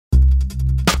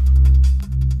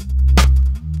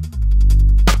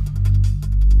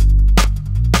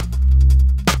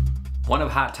One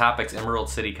of Hot Topic's Emerald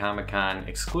City Comic Con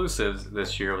exclusives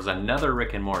this year was another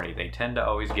Rick and Morty. They tend to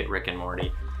always get Rick and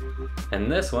Morty.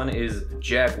 And this one is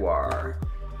Jaguar.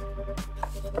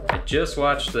 I just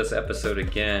watched this episode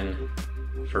again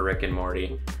for Rick and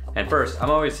Morty. And first,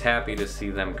 I'm always happy to see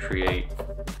them create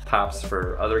pops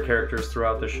for other characters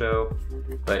throughout the show.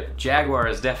 But Jaguar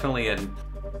is definitely a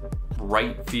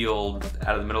right field,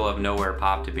 out of the middle of nowhere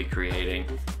pop to be creating.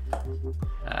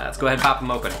 Let's go ahead and pop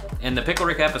them open. In the Pickle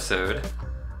Rick episode,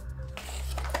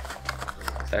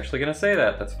 it's actually gonna say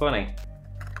that, that's funny.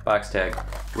 Box tag,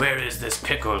 where is this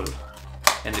pickle?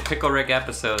 In the Pickle Rick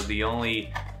episode, the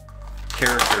only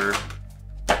character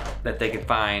that they could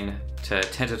find to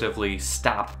tentatively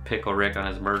stop Pickle Rick on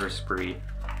his murder spree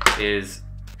is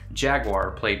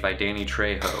Jaguar, played by Danny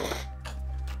Trejo.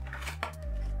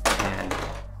 And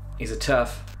he's a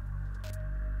tough,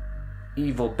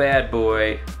 evil bad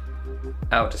boy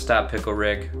out to stop Pickle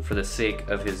Rick for the sake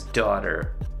of his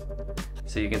daughter.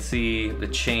 So you can see the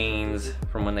chains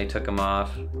from when they took him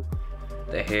off,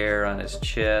 the hair on his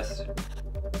chest,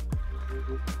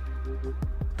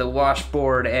 the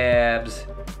washboard abs,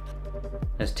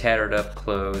 his tattered up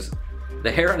clothes.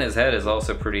 The hair on his head is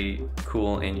also pretty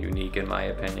cool and unique in my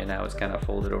opinion, how it's kind of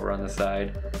folded over on the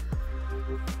side.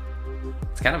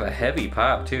 It's kind of a heavy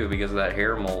pop too because of that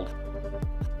hair mold.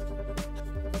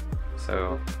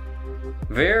 So,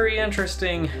 very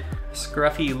interesting,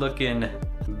 scruffy looking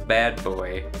bad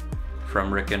boy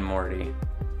from Rick and Morty.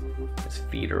 His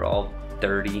feet are all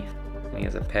dirty, and he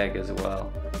has a peg as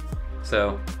well.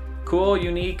 So, cool,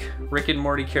 unique Rick and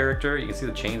Morty character. You can see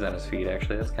the chains on his feet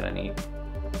actually, that's kind of neat.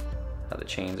 How the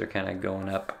chains are kind of going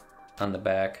up on the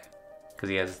back, because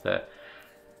he has the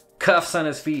cuffs on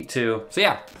his feet too. So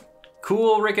yeah,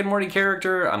 cool Rick and Morty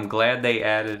character. I'm glad they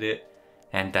added it.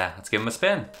 And let's give him a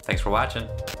spin. Thanks for watching.